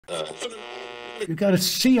You got to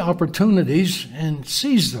see opportunities and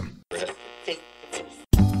seize them.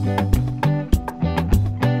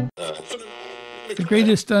 The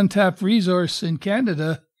greatest untapped resource in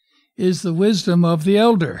Canada is the wisdom of the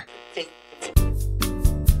elder.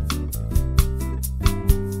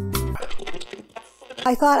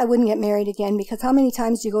 I thought I wouldn't get married again because how many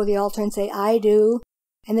times do you go to the altar and say, I do,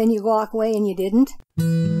 and then you walk away and you didn't?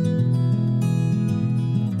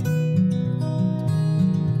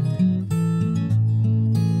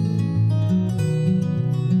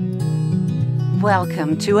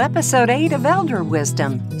 Welcome to Episode 8 of Elder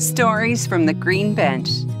Wisdom, Stories from the Green Bench.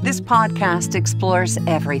 This podcast explores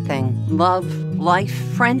everything: love, life,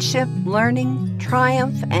 friendship, learning,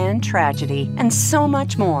 triumph, and tragedy, and so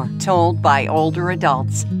much more, told by older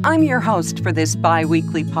adults. I'm your host for this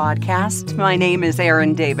bi-weekly podcast. My name is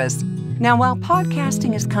Erin Davis. Now, while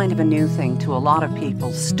podcasting is kind of a new thing to a lot of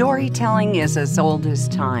people, storytelling is as old as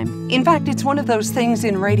time. In fact, it's one of those things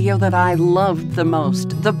in radio that I loved the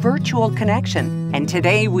most, the virtual connection. And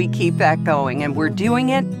today we keep that going, and we're doing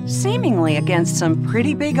it seemingly against some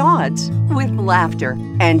pretty big odds with laughter.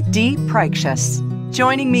 And Dee Preikschas.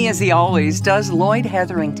 Joining me as he always does, Lloyd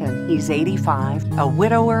Hetherington. He's 85, a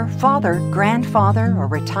widower, father, grandfather, a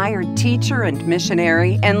retired teacher and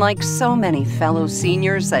missionary, and like so many fellow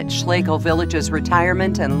seniors at Schlegel Village's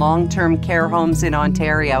retirement and long-term care homes in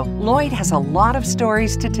Ontario, Lloyd has a lot of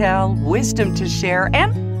stories to tell, wisdom to share,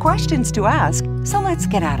 and questions to ask. So let's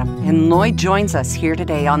get at them. And Lloyd joins us here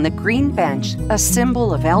today on the Green Bench, a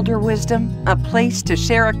symbol of elder wisdom, a place to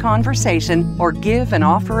share a conversation or give and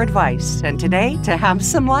offer advice, and today to have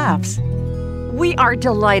some laughs. We are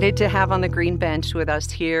delighted to have on the Green Bench with us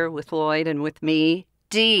here, with Lloyd and with me,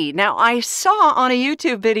 Dee. Now, I saw on a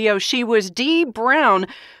YouTube video she was Dee Brown,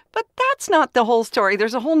 but that's not the whole story.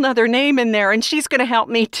 There's a whole nother name in there, and she's going to help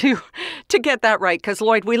me to get that right, because,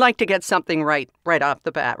 Lloyd, we like to get something right off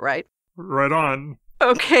the bat, right? Right on.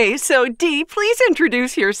 Okay, so Dee, please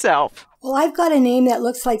introduce yourself. Well, I've got a name that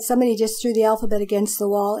looks like somebody just threw the alphabet against the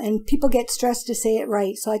wall, and people get stressed to say it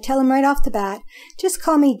right. So I tell them right off the bat, just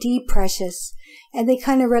call me Dee Precious, and they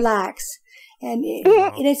kind of relax. And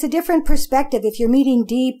it's a different perspective. If you're meeting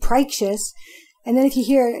Dee Preikschas, and then if you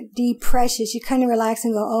hear Dee Precious, you kind of relax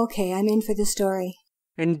and go, okay, I'm in for the story.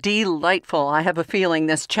 And delightful. I have a feeling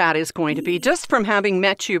this chat is going to be, just from having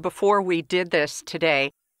met you before we did this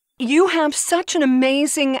today. You have such an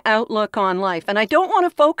amazing outlook on life, and I don't want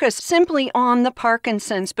to focus simply on the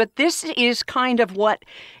Parkinson's, but this is kind of what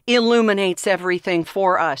illuminates everything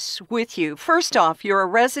for us with you. First off, you're a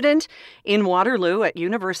resident in Waterloo at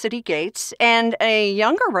University Gates, and a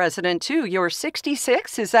younger resident too. You're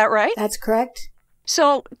 66, is that right? That's correct.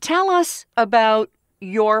 So tell us about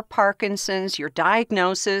your Parkinson's, your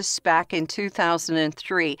diagnosis back in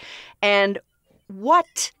 2003, and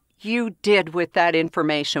what you did with that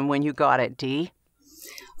information when you got it, Dee.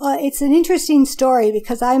 Well, it's an interesting story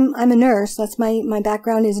because I'm a nurse. That's my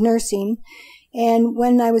background is nursing. And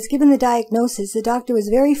when I was given the diagnosis, the doctor was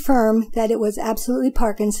very firm that it was absolutely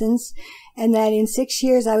Parkinson's and that in 6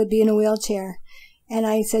 years I would be in a wheelchair. And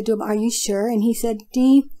I said to him, are you sure? And he said,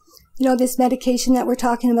 Dee, you know, this medication that we're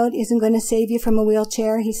talking about isn't going to save you from a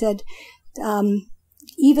wheelchair. He said,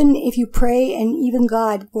 even if you pray and even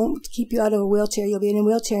God won't keep you out of a wheelchair, you'll be in a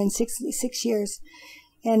wheelchair in six years.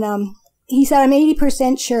 And he said, I'm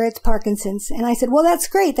 80% sure it's Parkinson's. And I said, well, that's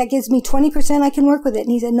great. That gives me 20% I can work with it.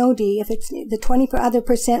 And he said, no, Dee, if it's the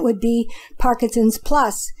 20% would be Parkinson's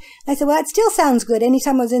plus. I said, well, that still sounds good.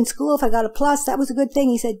 Anytime I was in school, if I got a plus, that was a good thing.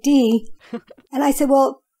 He said, Dee. And I said,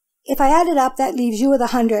 well, if I add it up, that leaves you with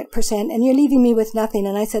 100%, and you're leaving me with nothing.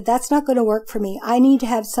 And I said, that's not going to work for me. I need to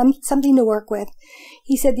have something to work with.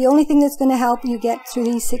 He said, the only thing that's going to help you get through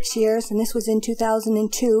these 6 years, and this was in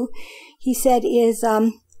 2002, he said, is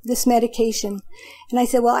this medication. And I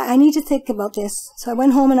said, well, I need to think about this. So I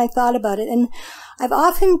went home and I thought about it. And I've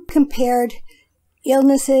often compared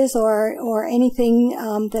illnesses or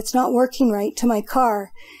anything that's not working right to my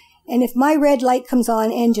car. And if my red light comes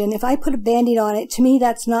on engine, if I put a Band-Aid on it, to me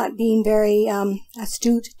that's not being very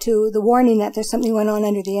astute to the warning that there's something going on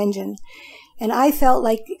under the engine. And I felt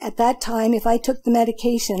like at that time, if I took the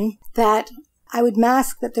medication, that I would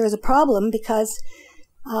mask that there was a problem because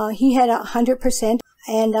he had 100%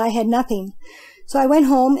 and I had nothing. So I went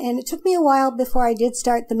home, and it took me a while before I did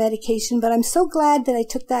start the medication, but I'm so glad that I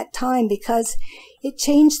took that time because it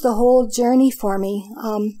changed the whole journey for me.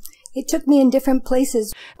 it took me in different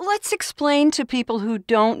places. Let's explain to people who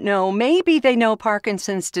don't know. Maybe they know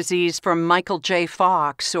Parkinson's disease from Michael J.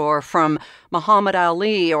 Fox or from Muhammad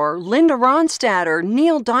Ali or Linda Ronstadt or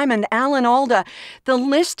Neil Diamond, Alan Alda, the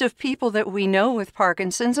list of people that we know with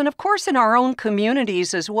Parkinson's, and of course in our own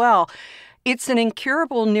communities as well. It's an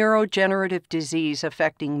incurable neurodegenerative disease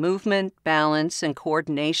affecting movement, balance, and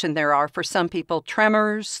coordination. There are, for some people,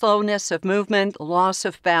 tremors, slowness of movement, loss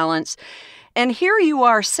of balance. And here you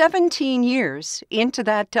are 17 years into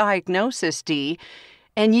that diagnosis, Dee,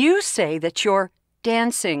 and you say that you're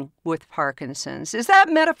dancing with Parkinson's. Is that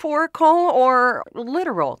metaphorical or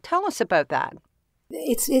literal? Tell us about that.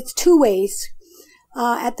 It's two ways.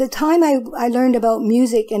 At the time I learned about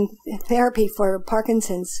music and therapy for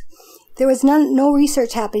Parkinson's, there was no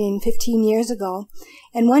research happening 15 years ago.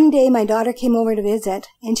 And one day my daughter came over to visit,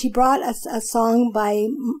 and she brought us a song by,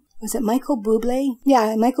 was it Michael Bublé?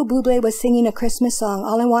 Yeah, Michael Bublé was singing a Christmas song,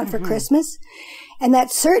 All I Want for Christmas. And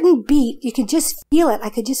that certain beat, you could just feel it. I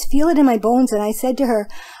could just feel it in my bones. And I said to her,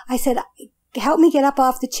 help me get up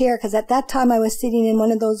off the chair, because at that time I was sitting in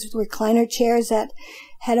one of those recliner chairs that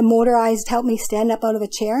had a motorized help me stand up out of a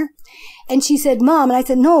chair. And she said, Mom, and I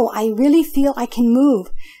said, no, I really feel I can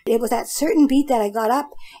move. It was that certain beat that I got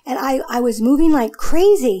up, and I was moving like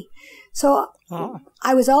crazy. So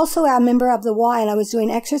I was also a member of the Y, and I was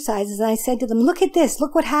doing exercises, and I said to them, look at this,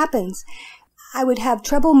 look what happens. I would have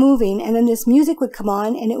trouble moving, and then this music would come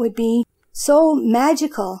on, and it would be so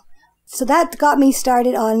magical. So that got me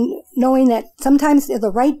started on knowing that sometimes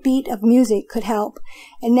the right beat of music could help.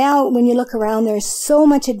 And now when you look around, there's so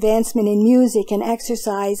much advancement in music and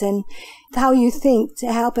exercise and how you think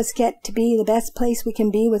to help us get to be the best place we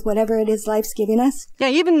can be with whatever it is life's giving us. Yeah,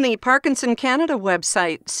 even the Parkinson Canada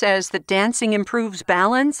website says that dancing improves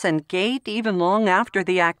balance and gait even long after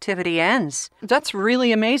the activity ends. That's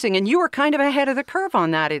really amazing. And you were kind of ahead of the curve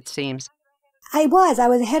on that, it seems. I was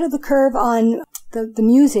ahead of the curve on the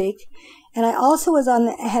music, and I also was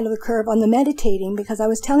ahead of the curve on the meditating, because I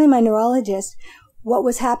was telling my neurologist what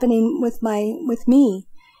was happening with me.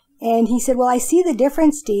 And he said, well, I see the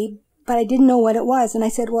difference, Dee, but I didn't know what it was. And I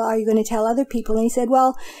said, well, are you going to tell other people? And he said,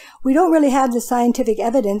 well, we don't really have the scientific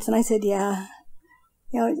evidence. And I said, yeah,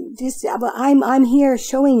 I'm here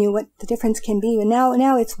showing you what the difference can be. And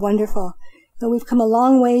now it's wonderful. So we've come a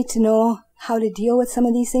long way to know how to deal with some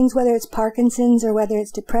of these things, whether it's Parkinson's or whether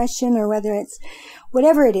it's depression or whether it's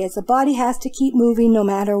whatever it is. The body has to keep moving no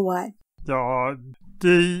matter what.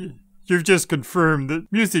 Dee, you've just confirmed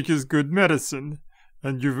that music is good medicine,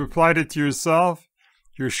 and you've applied it to yourself.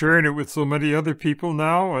 You're sharing it with so many other people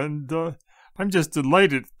now, and I'm just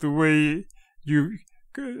delighted the way you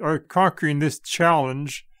are conquering this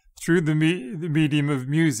challenge through the medium of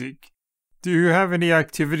music. Do you have any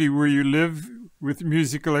activity where you live with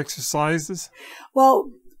musical exercises? Well,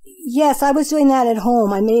 yes, I was doing that at home.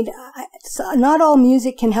 Not all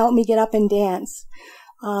music can help me get up and dance.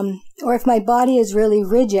 Or if my body is really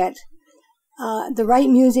rigid, the right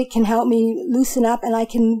music can help me loosen up, and I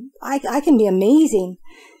can be amazing.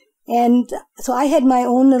 And so I had my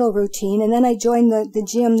own little routine, and then I joined the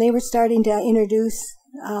gym. They were starting to introduce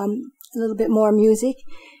a little bit more music.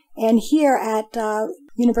 And here at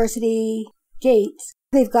University Gates,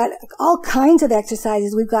 they've got all kinds of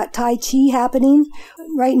exercises. We've got Tai Chi happening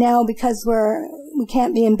right now because we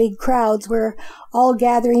can't be in big crowds. We're all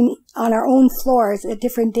gathering on our own floors at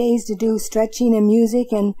different days to do stretching and music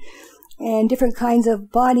and different kinds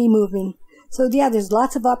of body moving. So yeah, there's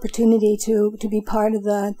lots of opportunity to be part of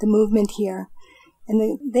the movement here.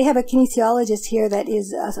 And they have a kinesiologist here that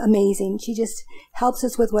is amazing. She just helps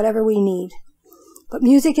us with whatever we need. But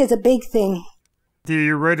music is a big thing.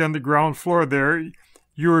 You're right on the ground floor there.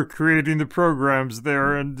 You are creating the programs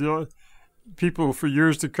there, and people for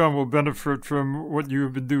years to come will benefit from what you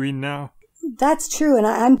have been doing now. That's true, and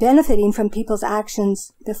I'm benefiting from people's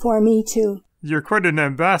actions before me, too. You're quite an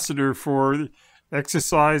ambassador for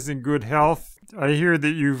exercise and good health. I hear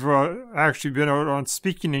that you've actually been out on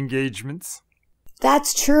speaking engagements.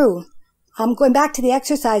 That's true. Going back to the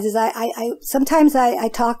exercises, sometimes I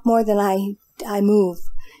talk more than I move.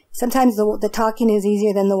 Sometimes the talking is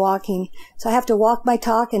easier than the walking. So I have to walk my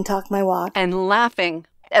talk and talk my walk. And laughing.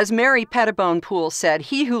 As Mary Pettibone Poole said,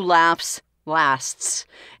 he who laughs lasts.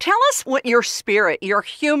 Tell us what your spirit, your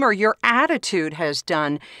humor, your attitude has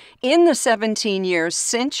done in the 17 years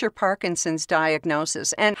since your Parkinson's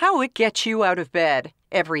diagnosis, and how it gets you out of bed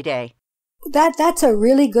every day. That's a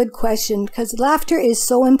really good question, because laughter is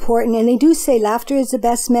so important, and they do say laughter is the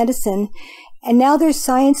best medicine. And now there's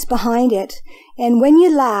science behind it. And when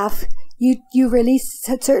you laugh, you release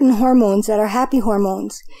certain hormones that are happy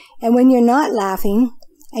hormones. And when you're not laughing,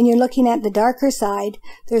 and you're looking at the darker side,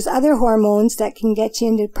 there's other hormones that can get you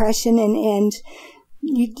into depression and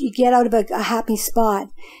you get out of a happy spot.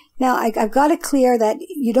 Now, I've got it clear that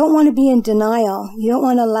you don't want to be in denial. You don't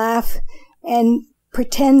want to laugh and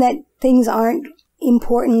pretend that things aren't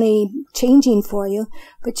importantly changing for you,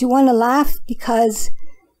 but you want to laugh because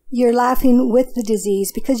you're laughing with the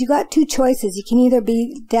disease, because you got two choices. You can either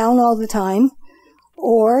be down all the time,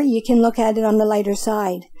 or you can look at it on the lighter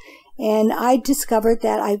side. And I discovered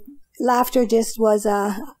that laughter just was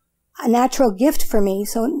a natural gift for me.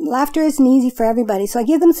 So laughter isn't easy for everybody. So I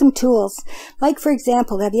give them some tools. Like, for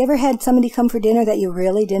example, have you ever had somebody come for dinner that you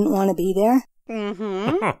really didn't want to be there?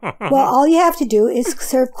 Mm-hmm. Well, all you have to do is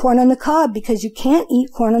serve corn on the cob, because you can't eat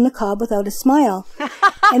corn on the cob without a smile.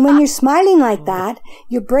 And when you're smiling like that,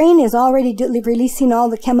 your brain is already releasing all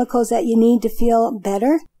the chemicals that you need to feel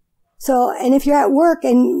better. So, and if you're at work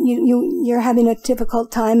and you're having a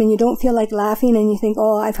difficult time and you don't feel like laughing, and you think,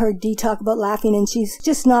 oh, I've heard Dee talk about laughing and she's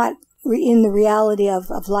just not in the reality of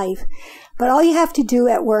life. But all you have to do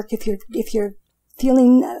at work, if you're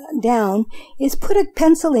feeling down, is put a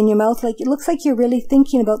pencil in your mouth. Like, it looks like you're really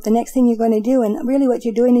thinking about the next thing you're going to do, and really what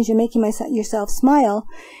you're doing is you're making yourself smile,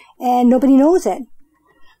 and nobody knows it.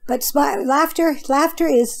 But laughter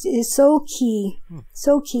is so key,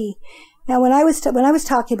 so key. Now, when I was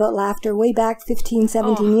talking about laughter way back 15,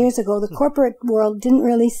 17 years ago, the corporate world didn't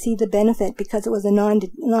really see the benefit because it was a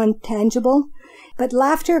non-tangible. But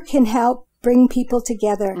laughter can help bring people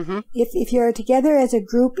together. Mm-hmm. If you're together as a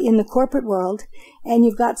group in the corporate world and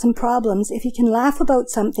you've got some problems, if you can laugh about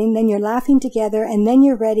something, then you're laughing together, and then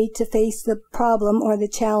you're ready to face the problem or the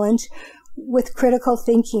challenge with critical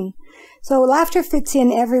thinking. So laughter fits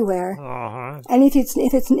in everywhere. Uh-huh. And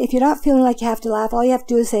if you're not feeling like you have to laugh, all you have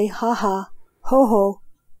to do is say ha ha, ho ho,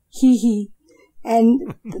 hee hee,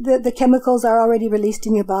 and the chemicals are already released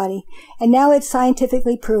in your body. And now it's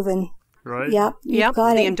scientifically proven. Right? Yep.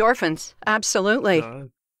 Got the it. Endorphins. Absolutely.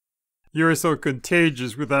 You're so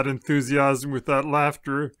contagious with that enthusiasm, with that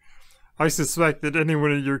laughter. I suspect that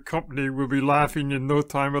anyone in your company will be laughing in no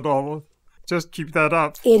time at all. Just keep that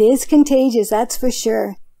up. It is contagious, that's for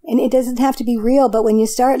sure. And it doesn't have to be real, but when you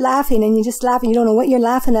start laughing and you just laugh and you don't know what you're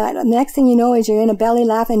laughing at, the next thing you know is you're in a belly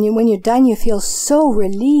laugh, and when you're done, you feel so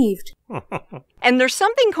relieved. And there's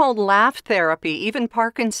something called laugh therapy. Even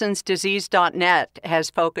Parkinson'sDisease.net has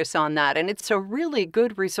focus on that. And it's a really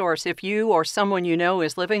good resource if you or someone you know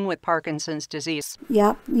is living with Parkinson's disease.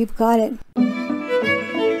 Yep, you've got it.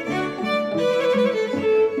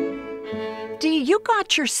 Dee, you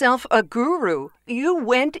got yourself a guru. You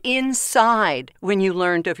went inside when you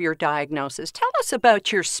learned of your diagnosis. Tell us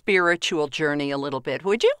about your spiritual journey a little bit,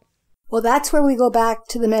 would you? Well, that's where we go back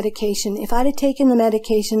to the medication. If I'd have taken the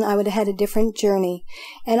medication, I would have had a different journey.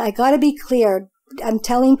 And I got to be clear. I'm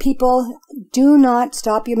telling people, do not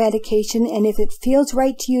stop your medication. And if it feels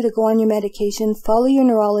right to you to go on your medication, follow your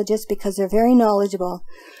neurologist, because they're very knowledgeable.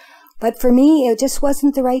 But for me, it just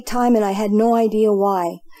wasn't the right time, and I had no idea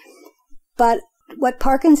why. But what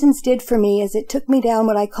Parkinson's did for me is it took me down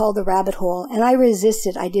what I call the rabbit hole. And I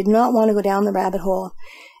resisted. I did not want to go down the rabbit hole.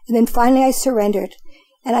 And then finally I surrendered.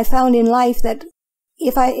 And I found in life that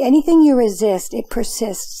anything you resist, it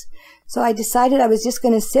persists. So I decided I was just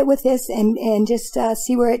going to sit with this and just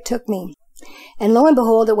see where it took me. And lo and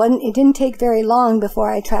behold, it didn't take very long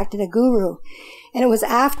before I attracted a guru. And it was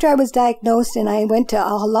after I was diagnosed, and I went to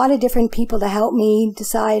a lot of different people to help me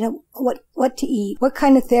decide what to eat, what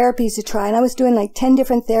kind of therapies to try. And I was doing like 10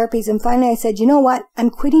 different therapies. And finally I said, you know what? I'm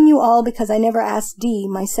quitting you all because I never asked Dee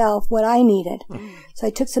myself what I needed. So I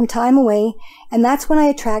took some time away, and that's when I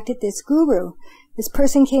attracted this guru. This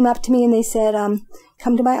person came up to me and they said,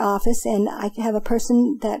 come to my office and I have a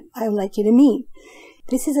person that I would like you to meet.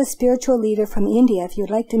 This is a spiritual leader from India. If you'd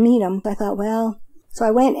like to meet him. I thought, well, so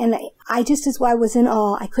I went, and I was in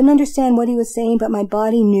awe. I couldn't understand what he was saying, but my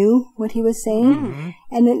body knew what he was saying. Mm-hmm.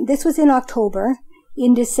 And then, this was in October.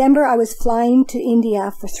 In December, I was flying to India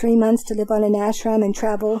for 3 months to live on an ashram and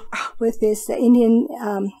travel with this Indian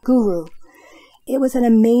guru. It was an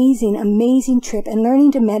amazing, amazing trip. And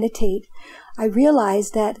learning to meditate, I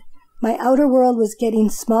realized that my outer world was getting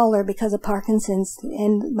smaller because of Parkinson's,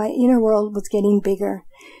 and my inner world was getting bigger.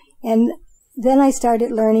 And then I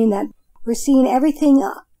started learning that we're seeing everything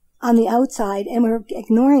on the outside, and we're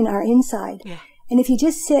ignoring our inside. Yeah. And if you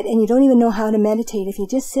just sit and you don't even know how to meditate, if you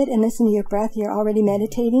just sit and listen to your breath, you're already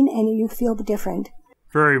meditating, and you feel different.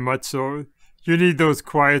 Very much so. You need those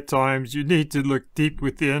quiet times. You need to look deep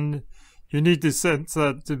within. You need to sense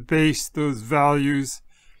that, to base those values,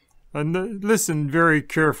 and listen very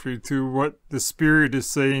carefully to what the Spirit is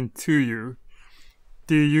saying to you.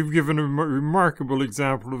 Dee, you've given a remarkable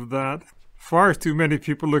example of that. far too many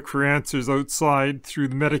people look for answers outside, through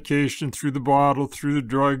the medication, through the bottle, through the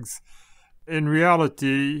drugs. In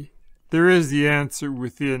reality, there is the answer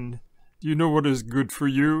within. You know what is good for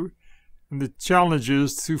you, and the challenge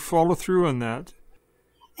is to follow through on that.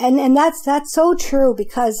 And that's so true,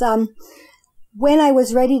 because when I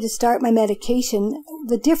was ready to start my medication,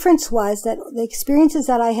 the difference was that the experiences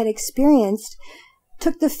that I had experienced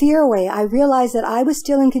took the fear away. I realized that I was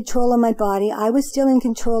still in control of my body. I was still in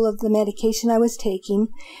control of the medication I was taking.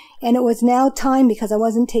 And it was now time, because I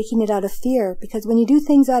wasn't taking it out of fear. Because when you do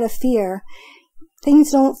things out of fear,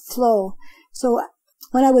 things don't flow. So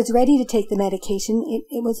when I was ready to take the medication,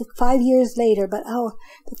 it was 5 years later, but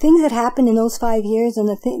the things that happened in those 5 years, and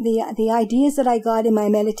the ideas that I got in my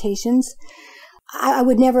meditations, I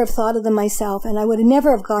would never have thought of them myself, and I would have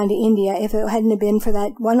never have gone to India if it hadn't been for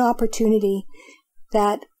that one opportunity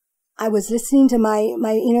that I was listening to my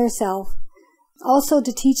inner self. Also,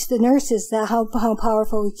 to teach the nurses that how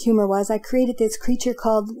powerful humor was, I created this creature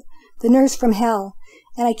called the nurse from hell,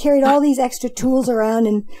 and I carried all these extra tools around,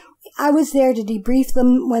 and I was there to debrief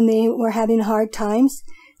them when they were having hard times,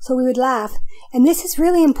 so we would laugh. And this is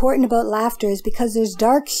really important about laughter, is because there's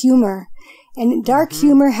dark humor, and dark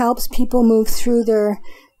humor helps people move through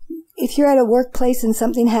if you're at a workplace and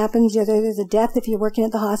something happens, there's a death if you're working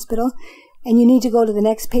at the hospital, and you need to go to the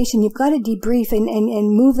next patient, you've got to debrief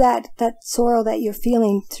and move that sorrow that you're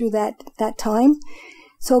feeling through that time.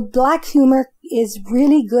 So black humor is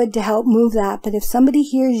really good to help move that, but if somebody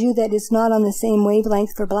hears you that is not on the same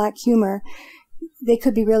wavelength for black humor, they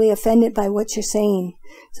could be really offended by what you're saying.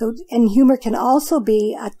 So, and humor can also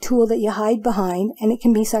be a tool that you hide behind, and it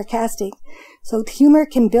can be sarcastic. So humor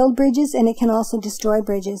can build bridges, and it can also destroy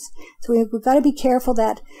bridges. So we've got to be careful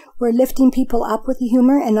that we're lifting people up with the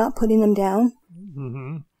humor and not putting them down.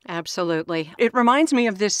 Mm-hmm. Absolutely. It reminds me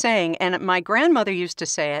of this saying, and my grandmother used to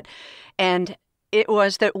say it, and it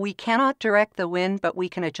was that we cannot direct the wind, but we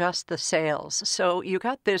can adjust the sails. So you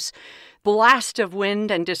got this blast of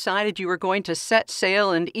wind and decided you were going to set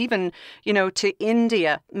sail and even, to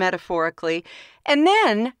India, metaphorically. And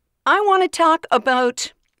then I want to talk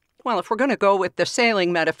about, well, if we're going to go with the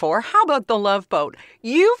sailing metaphor, how about the love boat?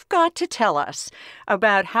 You've got to tell us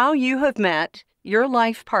about how you have met your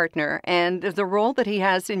life partner and the role that he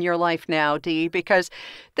has in your life now, Dee, because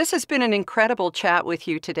this has been an incredible chat with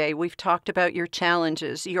you today. We've talked about your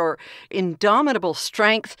challenges, your indomitable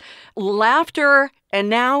strength, laughter, and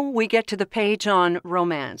now we get to the page on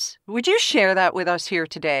romance. Would you share that with us here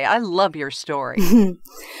today? I love your story.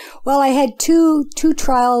 Well, I had two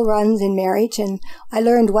trial runs in marriage, and I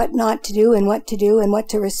learned what not to do and what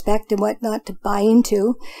to respect and what not to buy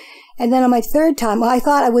into. And then on my third time, I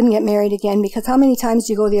thought I wouldn't get married again, because how many times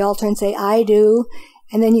do you go to the altar and say, I do,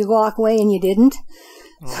 and then you walk away and you didn't?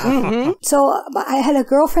 Mm-hmm. So I had a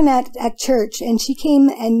girlfriend at church, and she came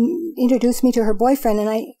and introduced me to her boyfriend, and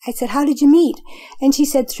I said, how did you meet? And she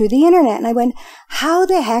said, through the internet. And I went, how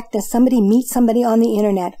the heck does somebody meet somebody on the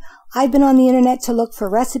internet? I've been on the internet to look for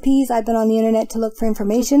recipes. I've been on the internet to look for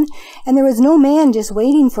information, and there was no man just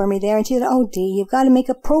waiting for me there. And she said, oh, Dee, you've got to make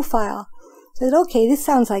a profile. I said, okay, this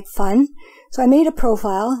sounds like fun. So I made a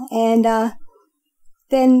profile, and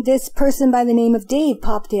then this person by the name of Dave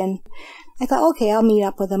popped in. I thought, okay, I'll meet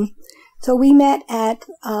up with him. So we met at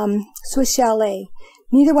Swiss Chalet.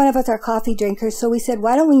 Neither one of us are coffee drinkers, so we said,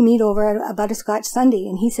 why don't we meet over at a butterscotch sundae?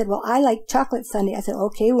 And he said, well, I like chocolate sundae. I said,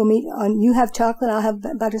 okay, we'll meet on, you have chocolate, I'll have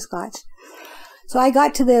butterscotch. So I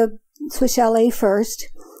got to the Swiss Chalet first.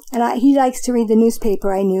 And he likes to read the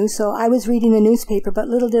newspaper, I knew, so I was reading the newspaper, but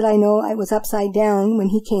little did I know I was upside down when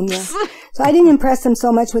he came there. So I didn't impress him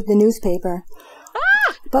so much with the newspaper.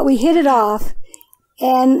 But we hit it off,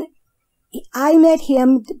 and I met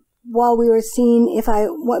him while we were seeing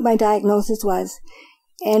what my diagnosis was.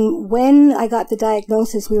 And when I got the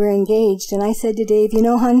diagnosis, we were engaged, and I said to Dave,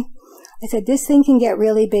 hon, I said, this thing can get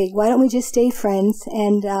really big. Why don't we just stay friends,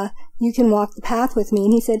 and you can walk the path with me?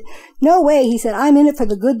 And he said, no way. He said, I'm in it for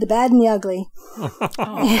the good, the bad, and the ugly.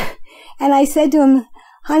 And I said to him,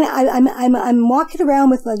 honey, I'm walking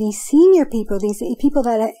around with these senior people, these people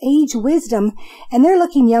that have age wisdom, and they're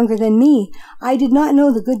looking younger than me. I did not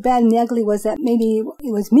know the good, bad, and the ugly was that maybe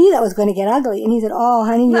it was me that was going to get ugly. And he said, oh,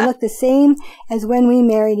 honey, you look the same as when we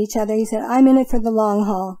married each other. He said, I'm in it for the long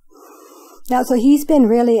haul. Now, so he's been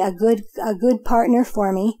really a good partner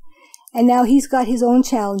for me. And now he's got his own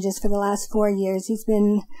challenges for the last 4 years.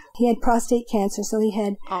 He had prostate cancer, so he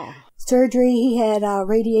had surgery, he had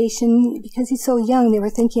radiation. Because he's so young, they were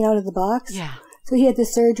thinking out of the box. Yeah. So he had the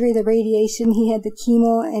surgery, the radiation, he had the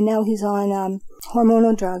chemo, and now he's on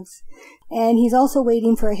hormonal drugs. And he's also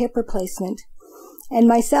waiting for a hip replacement. And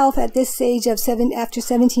myself, at this stage of after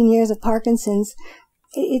 17 years of Parkinson's,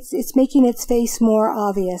 it's making its face more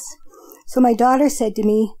obvious. So my daughter said to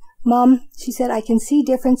me, Mom, she said, I can see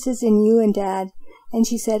differences in you and Dad. And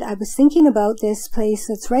she said, I was thinking about this place.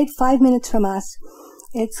 It's right 5 minutes from us.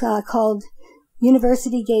 It's called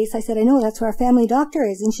University Gates. I said, I know, that's where our family doctor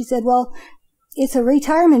is. And she said, well, it's a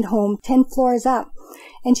retirement home, 10 floors up.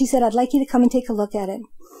 And she said, I'd like you to come and take a look at it.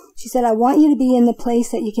 She said, I want you to be in the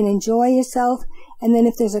place that you can enjoy yourself. And then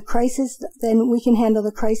if there's a crisis, then we can handle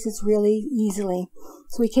the crisis really easily.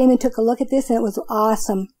 So we came and took a look at this, and it was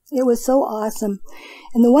awesome. It was so awesome.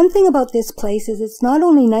 And the one thing about this place is it's not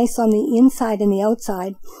only nice on the inside and the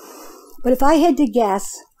outside, but if I had to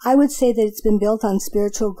guess, I would say that it's been built on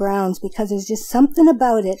spiritual grounds, because there's just something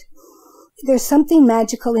about it. There's something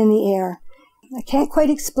magical in the air. I can't quite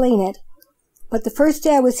explain it, but the first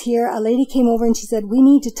day I was here, a lady came over and she said, we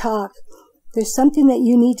need to talk. There's something that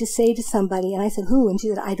you need to say to somebody. And I said, who? And she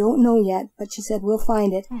said, I don't know yet, but she said, we'll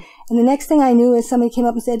find it. And the next thing I knew is somebody came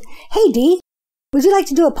up and said, hey, Dee, would you like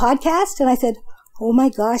to do a podcast? And I said, oh my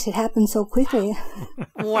gosh, it happened so quickly.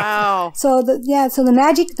 Wow. So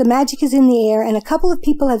the magic is in the air. And a couple of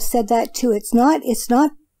people have said that too. It's not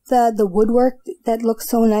the woodwork that looks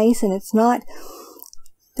so nice, and it's not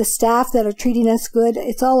the staff that are treating us good.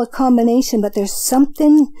 It's all a combination, but there's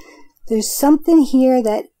something here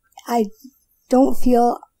that I don't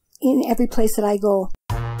feel in every place that I go.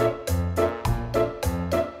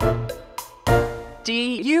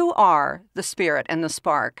 Dee, you are the spirit and the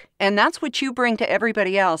spark, and that's what you bring to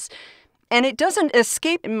everybody else. And it doesn't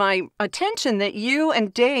escape my attention that you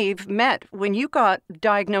and Dave met when you got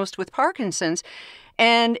diagnosed with Parkinson's,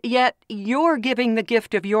 and yet you're giving the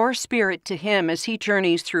gift of your spirit to him as he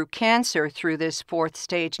journeys through cancer, through this 4th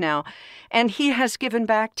stage now, and he has given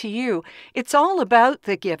back to you. It's all about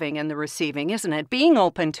the giving and the receiving, isn't it? Being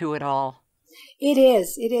open to it all. It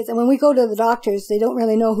is. And when we go to the doctors, they don't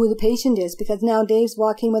really know who the patient is, because now Dave's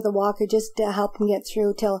walking with a walker just to help him get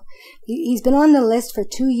through till he's been on the list for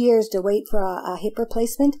 2 years to wait for a hip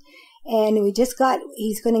replacement. And he's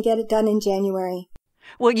going to get it done in January.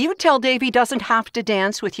 Well, you tell Dave he doesn't have to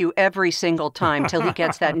dance with you every single time till he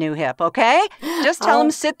gets that new hip, okay? Just tell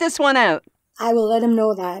him, sit this one out. I will let him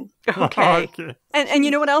know that. Okay. Okay. And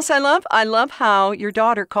you know what else I love? I love how your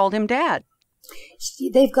daughter called him Dad.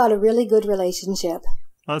 They've got a really good relationship.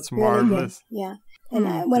 That's marvelous. Really, yeah.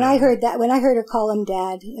 And when I heard her call him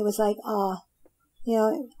Dad, it was like,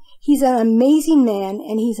 he's an amazing man,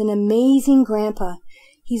 and he's an amazing grandpa.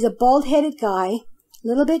 He's a bald-headed guy, a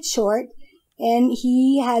little bit short, and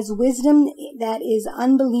he has wisdom that is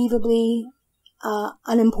unbelievably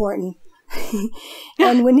unimportant.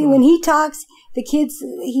 And when he talks, the kids,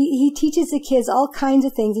 he teaches the kids all kinds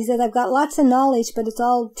of things. He says, I've got lots of knowledge, but it's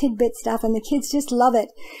all tidbit stuff, and the kids just love it.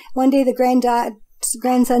 One day the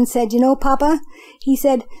grandson said, Papa, he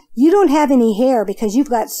said, you don't have any hair because you've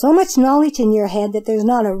got so much knowledge in your head that there's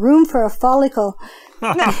not a room for a follicle.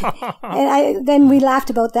 And then we laughed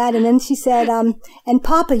about that, and then she said, and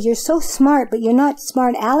Papa, you're so smart, but you're not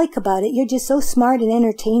smart aleck about it. You're just so smart and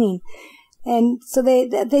entertaining. And so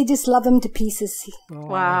they just love him to pieces.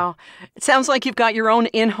 Wow. It sounds like you've got your own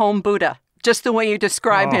in-home Buddha, just the way you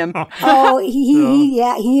describe him. Oh, he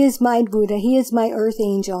is my Buddha. He is my earth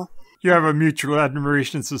angel. You have a mutual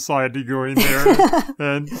admiration society going there.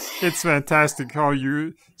 And it's fantastic how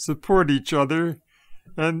you support each other.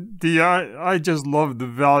 And Dee, I just love the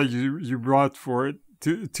value you brought for it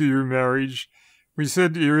to your marriage. We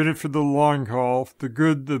said you're in it for the long haul, the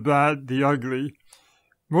good, the bad, the ugly.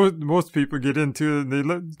 Most people get into it and they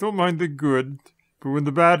don't mind the good, but when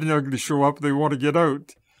the bad and ugly show up, they want to get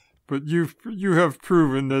out. But you have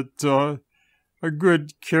proven that a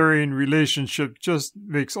good, caring relationship just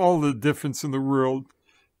makes all the difference in the world.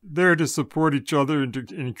 There to support each other and to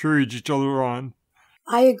encourage each other on.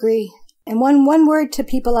 I agree. And one word to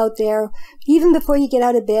people out there, even before you get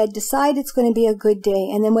out of bed, decide it's going to be a good day.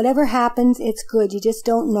 And then whatever happens, it's good. You just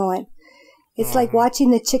don't know it. It's like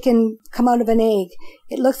watching the chicken come out of an egg.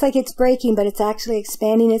 It looks like it's breaking, but it's actually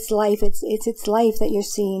expanding its life. It's its life that you're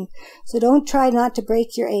seeing. So don't try not to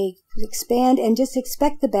break your egg. Expand and just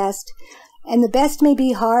expect the best. And the best may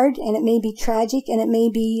be hard, and it may be tragic, and it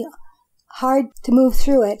may be hard to move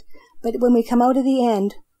through it. But when we come out of the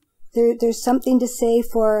end, there's something to say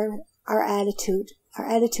for our attitude. Our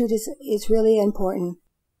attitude is really important.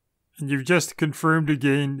 And you've just confirmed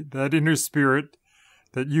again that inner spirit,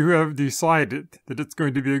 that you have decided that it's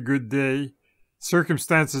going to be a good day.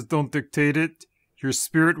 Circumstances don't dictate it. Your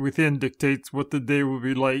spirit within dictates what the day will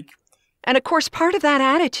be like. And of course, part of that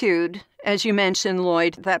attitude, as you mentioned,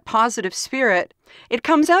 Lloyd, that positive spirit, it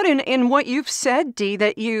comes out in what you've said, Dee,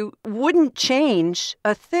 that you wouldn't change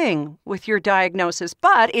a thing with your diagnosis.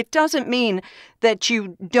 But it doesn't mean that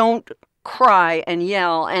you don't cry and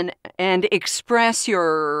yell and express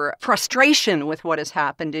your frustration with what has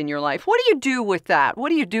happened in your life. What do you do with that? What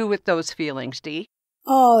do you do with those feelings, Dee?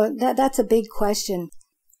 Oh, that's a big question.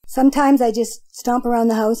 Sometimes I just stomp around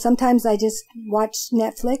the house. Sometimes I just watch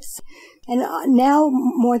Netflix. And now,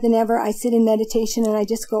 more than ever, I sit in meditation and I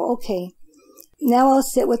just go, okay, now I'll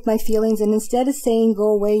sit with my feelings. And instead of saying, go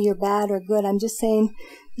away, you're bad or good, I'm just saying,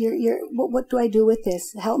 what do I do with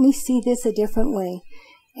this? Help me see this a different way.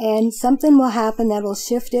 And something will happen that will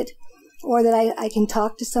shift it, or that I can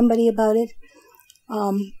talk to somebody about it.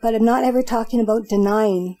 But I'm not ever talking about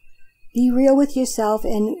denying. Be real with yourself,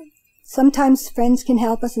 and sometimes friends can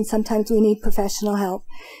help us, and sometimes we need professional help.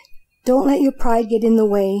 Don't let your pride get in the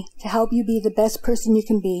way to help you be the best person you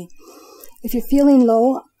can be. If you're feeling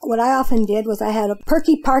low, what I often did was I had a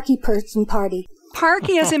perky parky person party.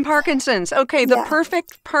 Parky as in Parkinson's. Okay, the Yeah.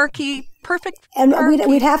 perfect parky. And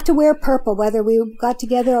we'd have to wear purple, whether we got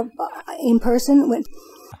together in person.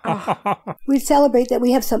 We'd celebrate that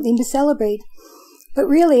we have something to celebrate. But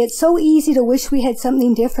really, it's so easy to wish we had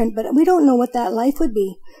something different, but we don't know what that life would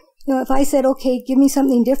be. You know, if I said, okay, give me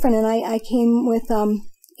something different, and I came with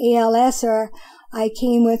ALS, or I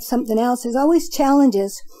came with something else, there's always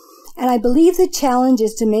challenges. And I believe the challenge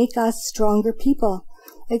is to make us stronger people.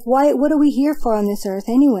 Like, what are we here for on this earth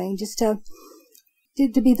anyway? Just to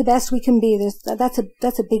be the best we can be. That's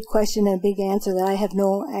a big question and a big answer that I have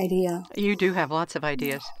no idea. You do have lots of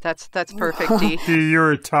ideas. That's perfect, Dee. Dee,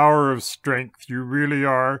 you're a tower of strength. You really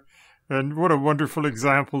are. And what a wonderful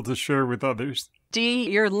example to share with others. Dee,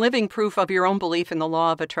 you're living proof of your own belief in the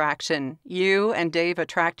law of attraction. You and Dave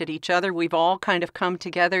attracted each other. We've all kind of come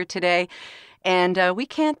together today. And we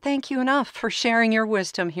can't thank you enough for sharing your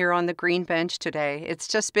wisdom here on the Green Bench today. It's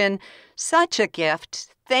just been such a gift.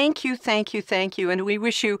 Thank you, thank you, thank you. And we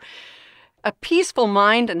wish you a peaceful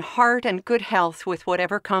mind and heart and good health with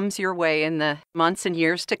whatever comes your way in the months and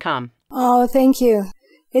years to come. Oh, thank you.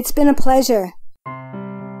 It's been a pleasure.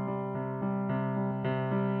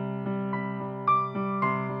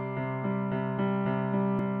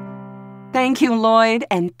 Thank you, Lloyd,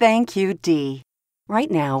 and thank you, Dee. Right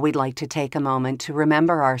now, we'd like to take a moment to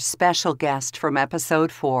remember our special guest from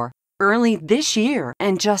episode 4. Early this year,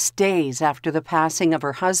 and just days after the passing of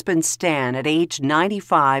her husband Stan at age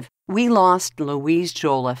 95, we lost Louise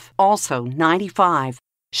Joliffe, also 95.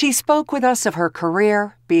 She spoke with us of her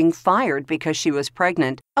career, being fired because she was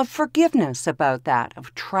pregnant, of forgiveness about that,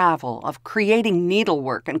 of travel, of creating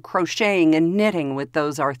needlework and crocheting and knitting with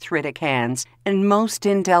those arthritic hands, and most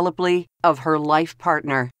indelibly, of her life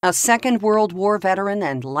partner, a Second World War veteran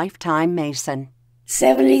and lifetime Mason.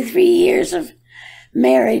 73 years of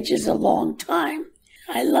marriage is a long time.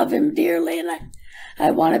 I love him dearly, and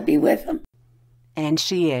I want to be with him. And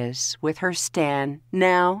she is, with her Stan,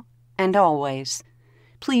 now and always.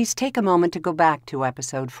 Please take a moment to go back to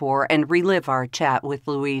episode 4 and relive our chat with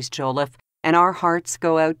Louise Joliffe, and our hearts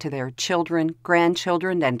go out to their children,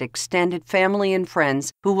 grandchildren, and extended family and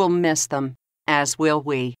friends who will miss them, as will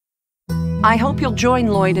we. I hope you'll join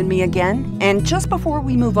Lloyd and me again. And just before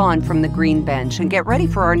we move on from the Green Bench and get ready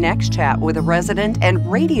for our next chat with a resident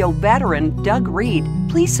and radio veteran, Doug Reed,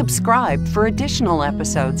 please subscribe for additional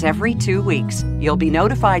episodes every 2 weeks. You'll be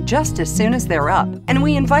notified just as soon as they're up. And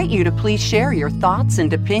we invite you to please share your thoughts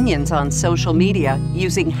and opinions on social media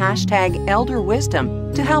using #ElderWisdom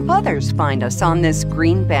to help others find us on this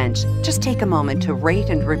Green Bench. Just take a moment to rate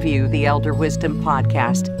and review the Elder Wisdom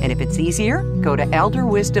podcast. And if it's easier, go to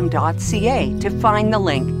elderwisdom.ca to find the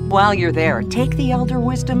link. While you're there, take the Elder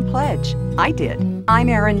Wisdom Pledge. I did. I'm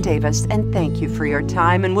Erin Davis, and thank you for your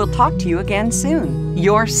time, and we'll talk to you again soon.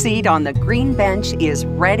 Your seat on the Green Bench is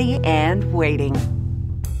ready and waiting.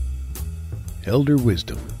 Elder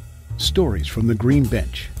Wisdom, Stories from the Green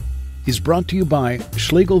Bench, is brought to you by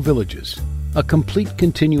Schlegel Villages, a complete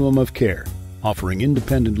continuum of care, offering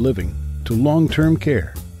independent living to long-term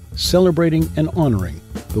care, celebrating and honoring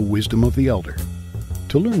the wisdom of the elder.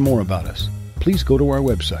 To learn more about us, please go to our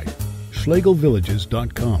website,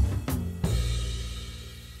 schlegelvillages.com.